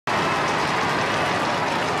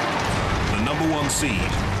#1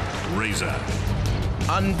 seed, Razer.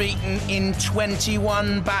 Unbeaten in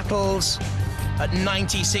 21 battles at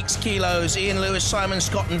 96 kilos, Ian Lewis, Simon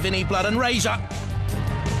Scott and Vinnie Blood, and Razer.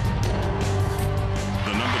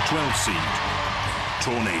 The #12 seed,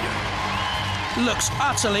 Tornado. Looks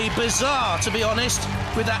utterly bizarre, to be honest,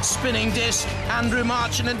 with that spinning disc. Andrew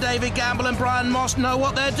Marchant and David Gamble and Brian Moss know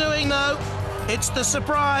what they're doing, though. It's the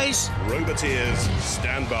surprise. Roboteers,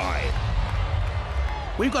 stand by.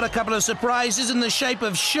 We've got a couple of surprises in the shape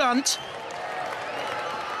of Shunt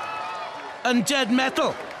and Dead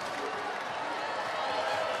Metal.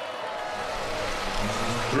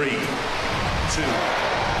 3, 2,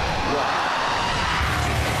 1.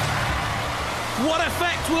 What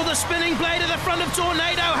effect will the spinning blade at the front of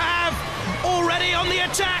Tornado have? Already on the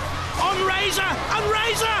attack, on Razer, and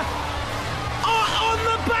Razer! On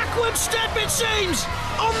the backward step, it seems!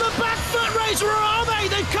 On the back foot, Razer, or are they?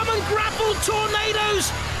 They've come and grappled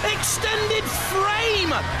Tornado's extended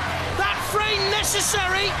frame! That frame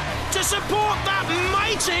necessary to support that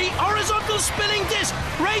mighty horizontal spinning disc.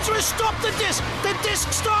 Razer has stopped the disc. The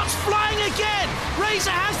disc starts flying again.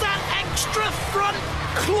 Razer has that extra front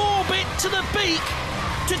claw bit to the beak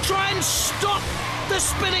to try and stop the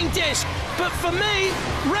spinning disc. But for me,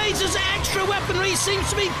 Razer's extra weaponry seems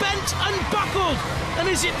to be bent and buckled. And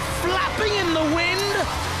is it flapping in the wind?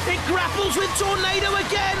 It grapples with Tornado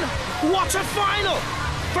again. What a final!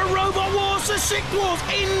 For Robot Wars, the Sick Wars,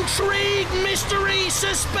 intrigue, mystery,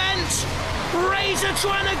 suspense. Razer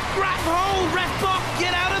trying to grab hold. Refbot,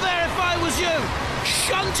 get out of there if I was you.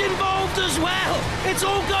 Shunt involved as well. It's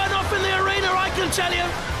all going off in the arena, I can tell you.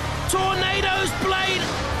 Tornado's blade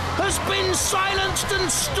has been silenced and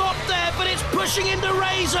stopped there, but it's pushing into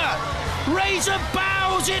Razer. Razer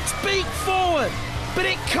bows its beak forward, but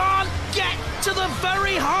it can't get to the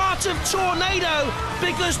very heart of Tornado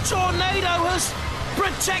because Tornado has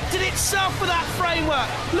protected itself with that framework.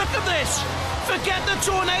 Look at this. Forget the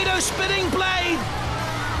Tornado spinning blade.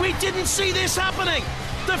 We didn't see this happening.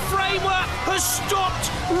 The framework has stopped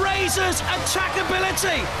Razer's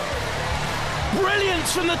attackability.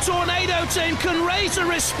 Brilliance from the Tornado team. Can Razer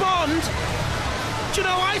respond? Do you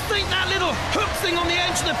know, I think that little hook thing on the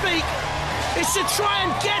edge of the beak is to try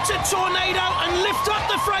and get a Tornado and lift up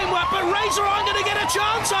the framework, but Razer aren't going to get a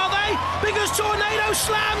chance, are they? Because Tornado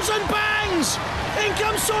slams and bangs. In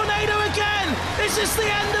comes Tornado again. Is this the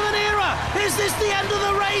end of an era? Is this the end of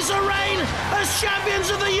the Razer reign as champions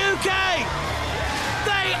of the UK?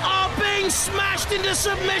 They are being smashed into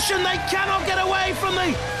submission. They cannot get away from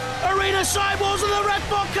the arena sidewalls, and the red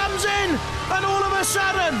bot comes in, and all of a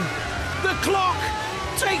sudden, the clock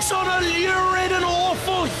takes on a lurid and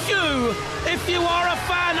awful hue if you are a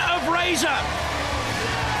fan of Razer.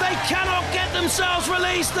 They cannot get themselves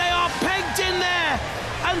released. They are pegged in there,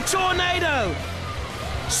 and Tornado,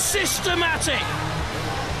 systematic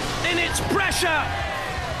in its pressure,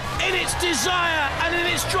 in its desire, and in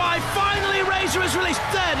its drive. Finally, Razer is released.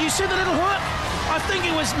 There, do you see the little hook? I think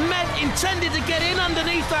it was intended to get in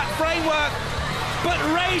underneath that framework, but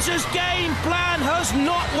Razer's game plan has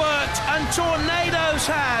not worked, and Tornado's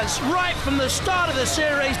has. Right from the start of the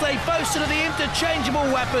series, they boasted of the interchangeable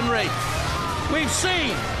weaponry. We've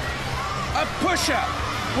seen a pusher.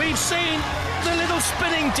 We've seen the little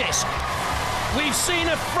spinning disc. We've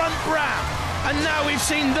seen a front wrap, and now we've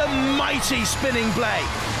seen the mighty spinning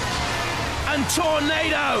blade. And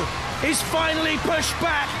Tornado is finally pushed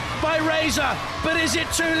back by Razer, but is it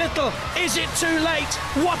too little? Is it too late?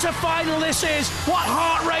 What a final this is. What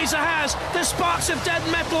heart Razer has. The sparks of Dead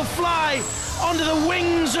Metal fly onto the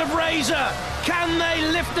wings of Razer. Can they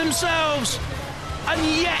lift themselves and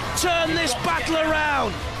yet turn this battle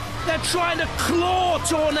around? They're trying to claw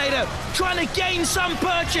Tornado, trying to gain some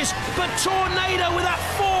purchase, but Tornado with that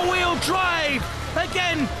four-wheel drive,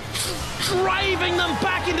 again, driving them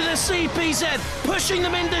back into the CPZ, pushing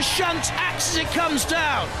them into Shunt's axe as it comes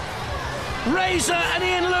down. Razer and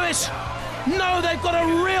Ian Lewis know they've got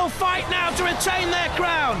a real fight now to retain their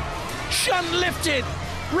crown. Shunt lifted,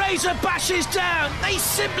 Razer bashes down. They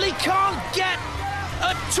simply can't get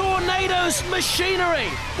at Tornado's machinery.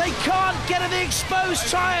 They can't get at the exposed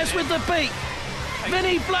tyres with the beak.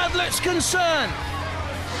 Vinnie Blood looks concerned.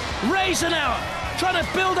 Razer now trying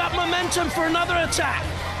to build up momentum for another attack.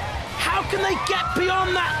 How can they get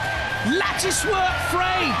beyond that latticework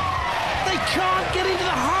frame? They can't get into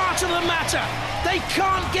the heart of the matter. They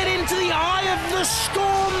can't get into the eye of the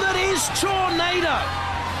storm that is Tornado.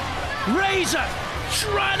 Razer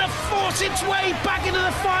trying to force its way back into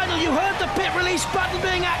the final. You heard the pit release button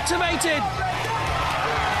being activated.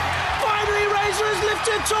 Finally, Razer has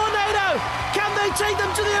lifted Tornado. Can they take them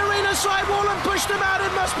to the arena sidewall and push them out?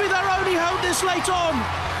 It must be their only hope this late on.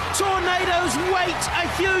 Tornado's weight, a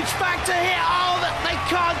huge factor here. Oh, that they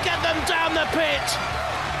can't get them down the pit.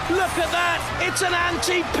 Look at that, it's an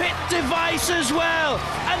anti-pit device as well.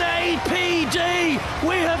 An APD,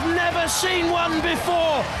 we have never seen one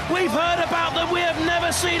before. We've heard about them, we have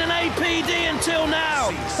never seen an APD until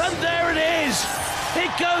now. And there it is.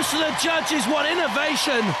 It goes to the judges, what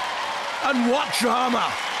innovation and what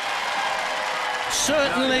drama.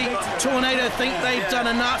 Certainly, Tornado think they've done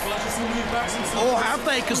enough. Or have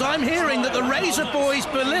they? Because I'm hearing that the Razer boys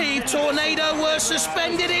believe Tornado were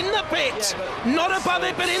suspended in the pit. Not above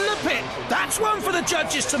it, but in the pit. That's one for the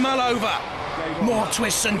judges to mull over. More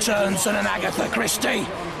twists and turns than an Agatha Christie.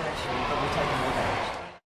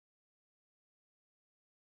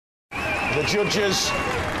 The judges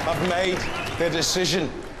have made their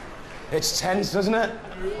decision. It's tense, isn't it?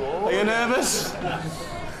 Are you nervous?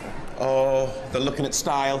 Oh, they're looking at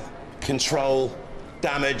style, control,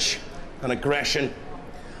 damage, and aggression.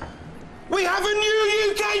 We have a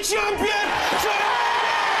new UK champion!